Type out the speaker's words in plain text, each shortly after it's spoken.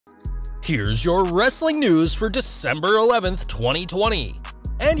Here's your wrestling news for December 11th, 2020.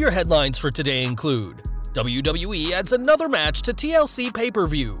 And your headlines for today include: WWE adds another match to TLC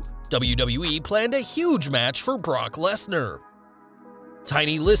pay-per-view. WWE planned a huge match for Brock Lesnar.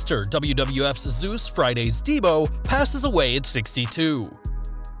 Tiny Lister, WWF's Zeus, Friday's Deebo, passes away at 62.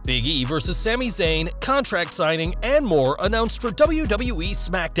 Big E vs. Sami Zayn, contract signing, and more announced for WWE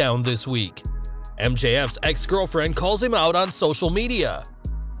SmackDown this week. MJF's ex-girlfriend calls him out on social media.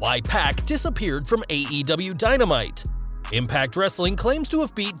 Why Pac disappeared from AEW Dynamite. Impact Wrestling claims to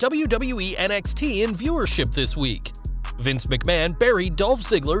have beat WWE NXT in viewership this week. Vince McMahon buried Dolph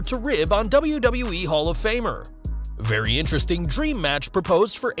Ziggler to rib on WWE Hall of Famer. Very interesting dream match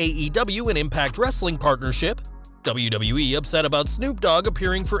proposed for AEW and Impact Wrestling partnership. WWE upset about Snoop Dogg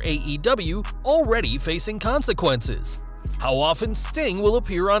appearing for AEW, already facing consequences. How often Sting will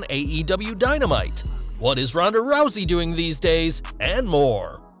appear on AEW Dynamite? What is Ronda Rousey doing these days? And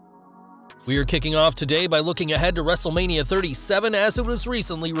more. We are kicking off today by looking ahead to WrestleMania 37, as it was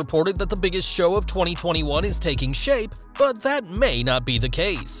recently reported that the biggest show of 2021 is taking shape, but that may not be the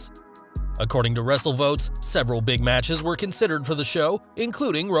case. According to WrestleVotes, several big matches were considered for the show,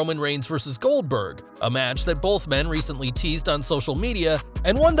 including Roman Reigns vs. Goldberg, a match that both men recently teased on social media,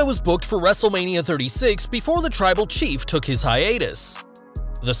 and one that was booked for WrestleMania 36 before the Tribal Chief took his hiatus.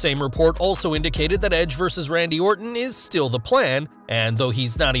 The same report also indicated that Edge vs. Randy Orton is still the plan, and though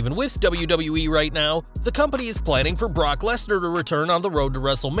he's not even with WWE right now, the company is planning for Brock Lesnar to return on the road to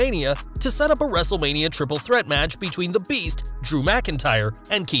WrestleMania to set up a WrestleMania triple threat match between the Beast, Drew McIntyre,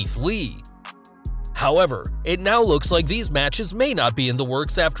 and Keith Lee. However, it now looks like these matches may not be in the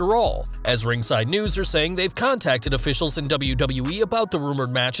works after all, as Ringside News are saying they've contacted officials in WWE about the rumored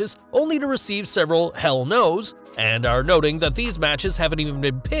matches, only to receive several hell no's, and are noting that these matches haven't even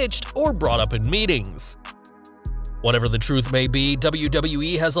been pitched or brought up in meetings. Whatever the truth may be,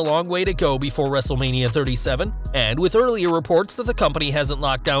 WWE has a long way to go before WrestleMania 37, and with earlier reports that the company hasn't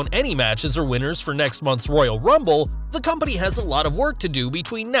locked down any matches or winners for next month's Royal Rumble, the company has a lot of work to do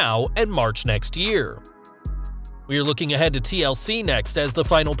between now and March next year. We are looking ahead to TLC next, as the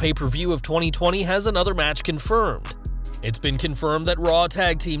final pay-per-view of 2020 has another match confirmed. It's been confirmed that Raw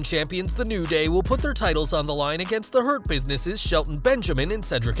Tag Team Champions The New Day will put their titles on the line against the Hurt Business's Shelton Benjamin and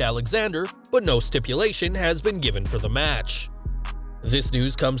Cedric Alexander, but no stipulation has been given for the match. This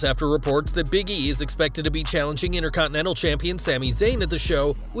news comes after reports that Big E is expected to be challenging Intercontinental Champion Sami Zayn at the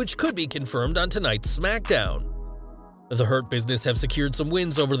show, which could be confirmed on tonight's SmackDown. The Hurt Business have secured some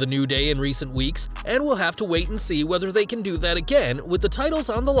wins over The New Day in recent weeks, and we'll have to wait and see whether they can do that again with the titles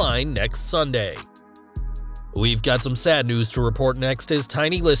on the line next Sunday. We've got some sad news to report next, as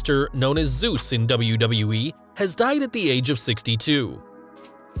Tiny Lister, known as Zeus in WWE, has died at the age of 62.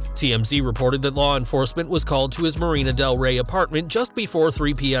 TMZ reported that law enforcement was called to his Marina Del Rey apartment just before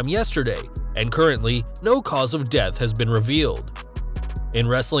 3 p.m. yesterday, and currently, no cause of death has been revealed. In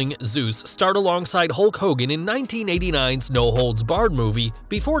wrestling, Zeus starred alongside Hulk Hogan in 1989's No Holds Barred movie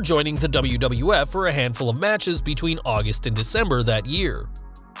before joining the WWF for a handful of matches between August and December that year.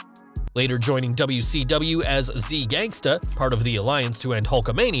 Later joining WCW as Z-Gangsta, part of the Alliance to End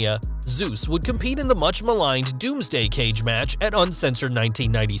Hulkamania, Zeus would compete in the much-maligned Doomsday Cage match at Uncensored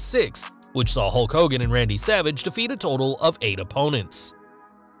 1996, which saw Hulk Hogan and Randy Savage defeat a total of 8 opponents.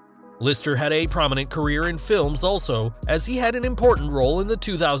 Lister had a prominent career in films also, as he had an important role in the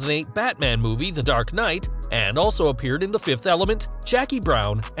 2008 Batman movie The Dark Knight, and also appeared in The Fifth Element, Jackie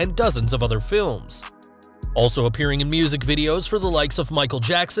Brown, and dozens of other films. Also appearing in music videos for the likes of Michael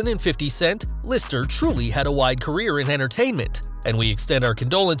Jackson and 50 Cent, Lister truly had a wide career in entertainment, and we extend our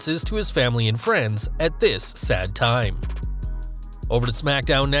condolences to his family and friends at this sad time. Over to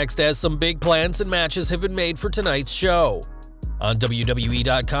SmackDown next, as some big plans and matches have been made for tonight's show. On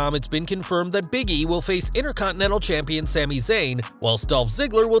WWE.com, it's been confirmed that Big E will face Intercontinental Champion Sami Zayn, whilst Dolph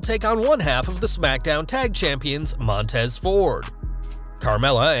Ziggler will take on one half of the SmackDown Tag Champions, Montez Ford.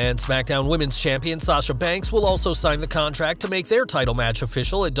 Carmella and SmackDown Women's Champion Sasha Banks will also sign the contract to make their title match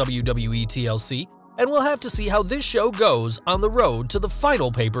official at WWE TLC, and we'll have to see how this show goes on the road to the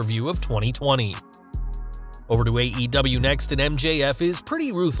final pay-per-view of 2020. Over to AEW next, and MJF is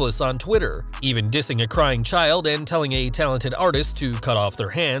pretty ruthless on Twitter, even dissing a crying child and telling a talented artist to cut off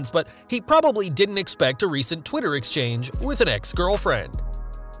their hands, but he probably didn't expect a recent Twitter exchange with an ex-girlfriend.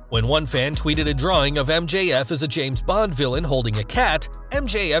 When one fan tweeted a drawing of MJF as a James Bond villain holding a cat,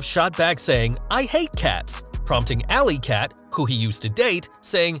 MJF shot back saying, "I hate cats," prompting Alley Cat, who he used to date,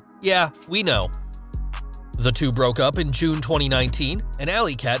 saying, "Yeah, we know." The two broke up in June 2019, and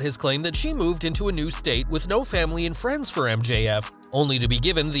Alley Cat has claimed that she moved into a new state with no family and friends for MJF, only to be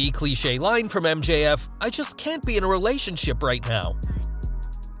given the cliché line from MJF, "I just can't be in a relationship right now."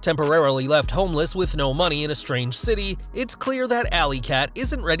 Temporarily left homeless with no money in a strange city, it's clear that Alley Cat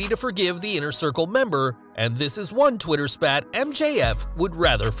isn't ready to forgive the Inner Circle member, and this is one Twitter spat MJF would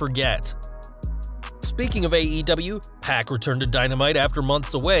rather forget. Speaking of AEW, Pac returned to Dynamite after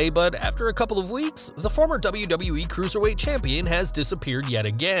months away, but after a couple of weeks, the former WWE Cruiserweight Champion has disappeared yet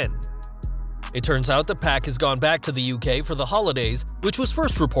again. It turns out that Pac has gone back to the UK for the holidays, which was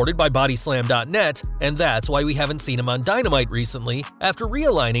first reported by Bodyslam.net, and that's why we haven't seen him on Dynamite recently after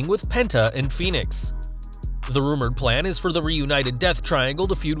realigning with Penta and Phoenix. The rumored plan is for the reunited Death Triangle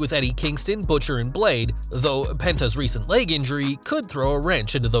to feud with Eddie Kingston, Butcher, and Blade, though Penta's recent leg injury could throw a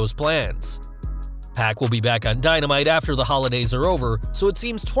wrench into those plans. Pac will be back on Dynamite after the holidays are over, so it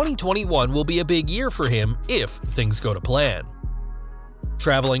seems 2021 will be a big year for him if things go to plan.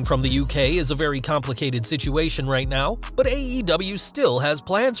 Traveling from the UK is a very complicated situation right now, but AEW still has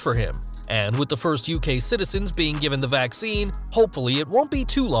plans for him. And with the first UK citizens being given the vaccine, hopefully it won't be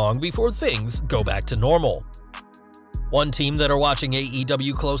too long before things go back to normal. One team that are watching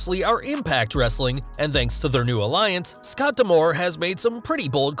AEW closely are Impact Wrestling, and thanks to their new alliance, Scott D'Amore has made some pretty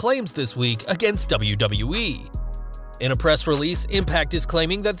bold claims this week against WWE. In a press release, Impact is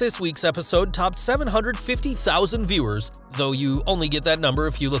claiming that this week's episode topped 750,000 viewers, though you only get that number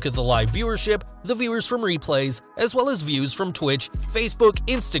if you look at the live viewership, the viewers from replays, as well as views from Twitch, Facebook,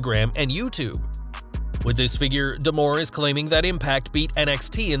 Instagram, and YouTube. With this figure, D'Amore is claiming that Impact beat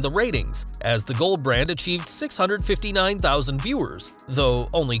NXT in the ratings, as the Gold brand achieved 659,000 viewers, though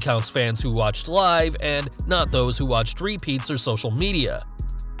only counts fans who watched live and not those who watched repeats or social media.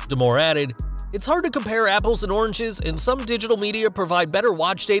 D'Amore added, "It's hard to compare apples and oranges, and some digital media provide better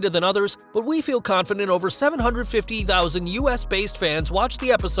watch data than others, but we feel confident over 750,000 US-based fans watched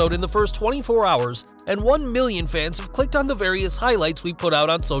the episode in the first 24 hours, and 1 million fans have clicked on the various highlights we put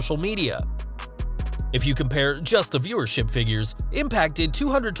out on social media." If you compare just the viewership figures, Impact did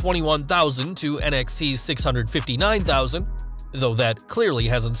 221,000 to NXT's 659,000, though that clearly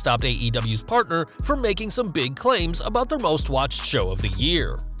hasn't stopped AEW's partner from making some big claims about their most watched show of the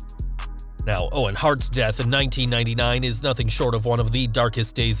year. Now, Owen Hart's death in 1999 is nothing short of one of the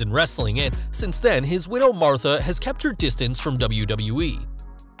darkest days in wrestling, and since then, his widow Martha has kept her distance from WWE.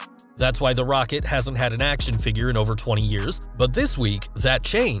 That's why The Rocket hasn't had an action figure in over 20 years, but this week, that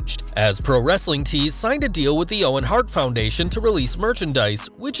changed, as Pro Wrestling Tees signed a deal with the Owen Hart Foundation to release merchandise,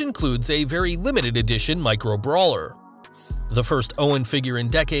 which includes a very limited edition Micro Brawler. The first Owen figure in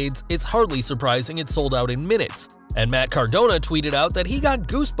decades, it's hardly surprising it sold out in minutes, and Matt Cardona tweeted out that he got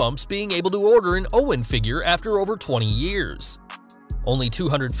goosebumps being able to order an Owen figure after over 20 years. Only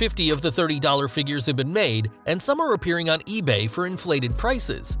 250 of the $30 figures have been made, and some are appearing on eBay for inflated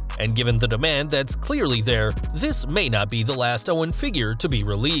prices, and given the demand that's clearly there, this may not be the last Owen figure to be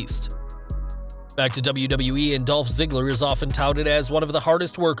released. Back to WWE, and Dolph Ziggler is often touted as one of the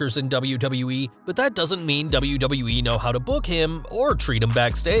hardest workers in WWE, but that doesn't mean WWE know how to book him or treat him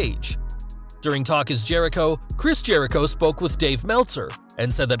backstage. During Talk is Jericho, Chris Jericho spoke with Dave Meltzer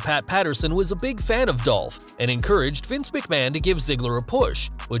and said that Pat Patterson was a big fan of Dolph and encouraged Vince McMahon to give Ziggler a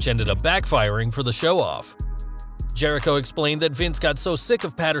push, which ended up backfiring for the show-off. Jericho explained that Vince got so sick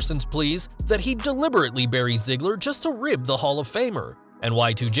of Patterson's pleas that he'd deliberately bury Ziggler just to rib the Hall of Famer, and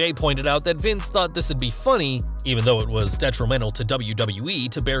Y2J pointed out that Vince thought this would be funny, even though it was detrimental to WWE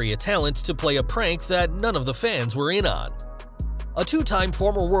to bury a talent to play a prank that none of the fans were in on. A two-time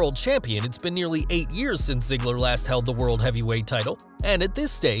former world champion, it's been nearly 8 years since Ziggler last held the World Heavyweight title, and at this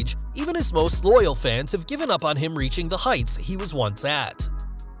stage, even his most loyal fans have given up on him reaching the heights he was once at.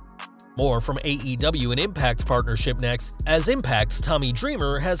 More from AEW and Impact's partnership next, as Impact's Tommy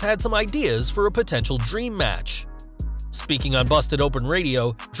Dreamer has had some ideas for a potential dream match. Speaking on Busted Open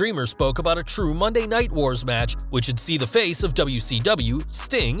Radio, Dreamer spoke about a true Monday Night Wars match, which would see the face of WCW,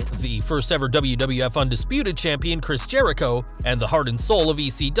 Sting, the first ever WWF Undisputed Champion Chris Jericho, and the heart and soul of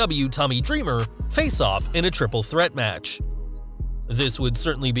ECW Tommy Dreamer face off in a triple threat match. This would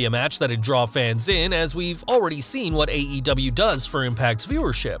certainly be a match that'd draw fans in, as we've already seen what AEW does for Impact's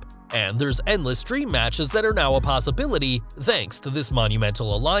viewership, and there's endless dream matches that are now a possibility thanks to this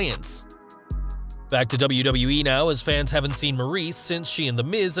monumental alliance. Back to WWE now, as fans haven't seen Maryse since she and The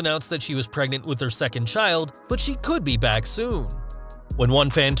Miz announced that she was pregnant with their second child, but she could be back soon. When one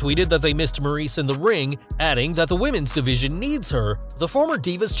fan tweeted that they missed Maryse in the ring, adding that the women's division needs her, the former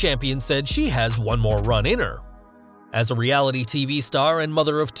Divas champion said she has one more run in her. As a reality TV star and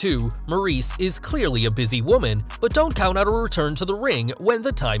mother of two, Maryse is clearly a busy woman, but don't count out a return to the ring when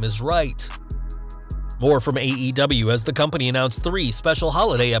the time is right. More from AEW, as the company announced 3 special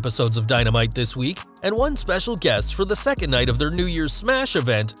holiday episodes of Dynamite this week, and one special guest for the second night of their New Year's Smash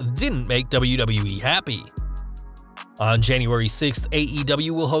event didn't make WWE happy. On January 6th, AEW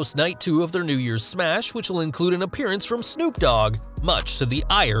will host Night 2 of their New Year's Smash, which will include an appearance from Snoop Dogg, much to the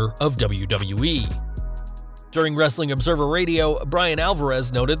ire of WWE. During Wrestling Observer Radio, Brian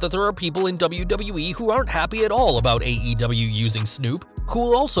Alvarez noted that there are people in WWE who aren't happy at all about AEW using Snoop, who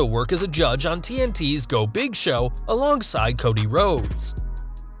will also work as a judge on TNT's Go Big show alongside Cody Rhodes.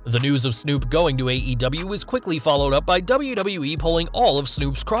 The news of Snoop going to AEW was quickly followed up by WWE pulling all of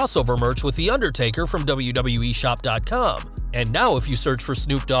Snoop's crossover merch with The Undertaker from WWEshop.com, and now if you search for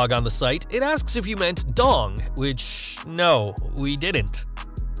Snoop Dogg on the site, it asks if you meant Dong, which, no, we didn't.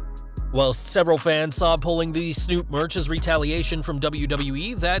 Whilst several fans saw pulling the Snoop merch as retaliation from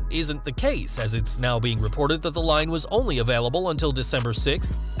WWE, that isn't the case, as it's now being reported that the line was only available until December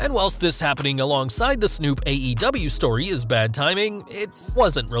 6th, and whilst this happening alongside the Snoop AEW story is bad timing, it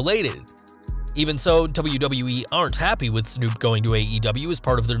wasn't related. Even so, WWE aren't happy with Snoop going to AEW as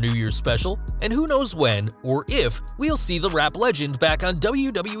part of their New Year's special, and who knows when, or if, we'll see the rap legend back on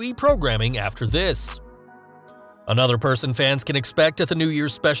WWE programming after this. Another person fans can expect at the New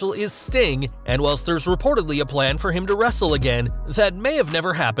Year's special is Sting, and whilst there's reportedly a plan for him to wrestle again, that may have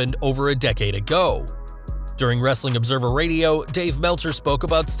never happened over a decade ago. During Wrestling Observer Radio, Dave Meltzer spoke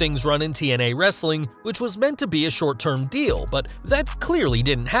about Sting's run in TNA Wrestling, which was meant to be a short-term deal, but that clearly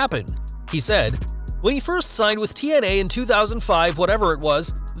didn't happen. He said, "When he first signed with TNA in 2005, whatever it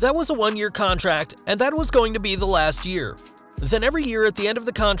was, that was a one-year contract, and that was going to be the last year. Then every year at the end of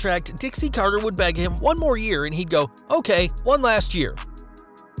the contract, Dixie Carter would beg him one more year and he'd go, okay, one last year."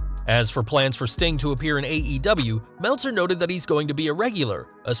 As for plans for Sting to appear in AEW, Meltzer noted that he's going to be a regular,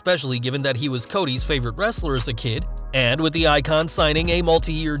 especially given that he was Cody's favorite wrestler as a kid, and with the Icon signing a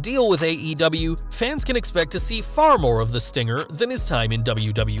multi-year deal with AEW, fans can expect to see far more of the Stinger than his time in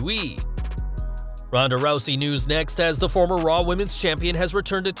WWE. Ronda Rousey news next, as the former Raw Women's Champion has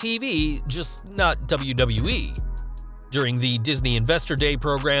returned to TV, just not WWE. During the Disney Investor Day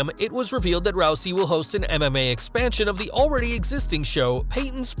program, it was revealed that Rousey will host an MMA expansion of the already existing show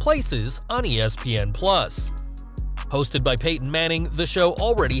Peyton's Places on ESPN+. Hosted by Peyton Manning, the show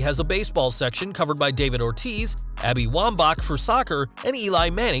already has a baseball section covered by David Ortiz, Abby Wambach for soccer, and Eli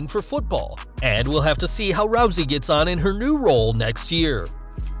Manning for football, and we'll have to see how Rousey gets on in her new role next year.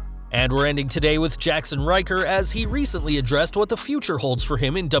 And we're ending today with Jackson Ryker, as he recently addressed what the future holds for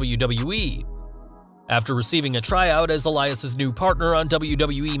him in WWE. After receiving a tryout as Elias's new partner on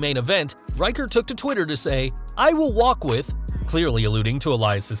WWE Main Event, Ryker took to Twitter to say, "I will walk with," clearly alluding to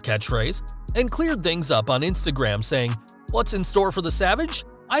Elias's catchphrase, and cleared things up on Instagram saying, "What's in store for the Savage?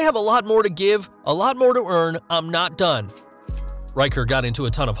 I have a lot more to give, a lot more to earn, I'm not done." Ryker got into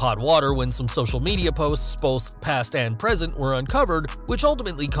a ton of hot water when some social media posts, both past and present, were uncovered, which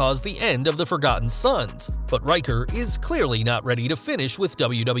ultimately caused the end of the Forgotten Sons, but Ryker is clearly not ready to finish with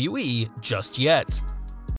WWE just yet.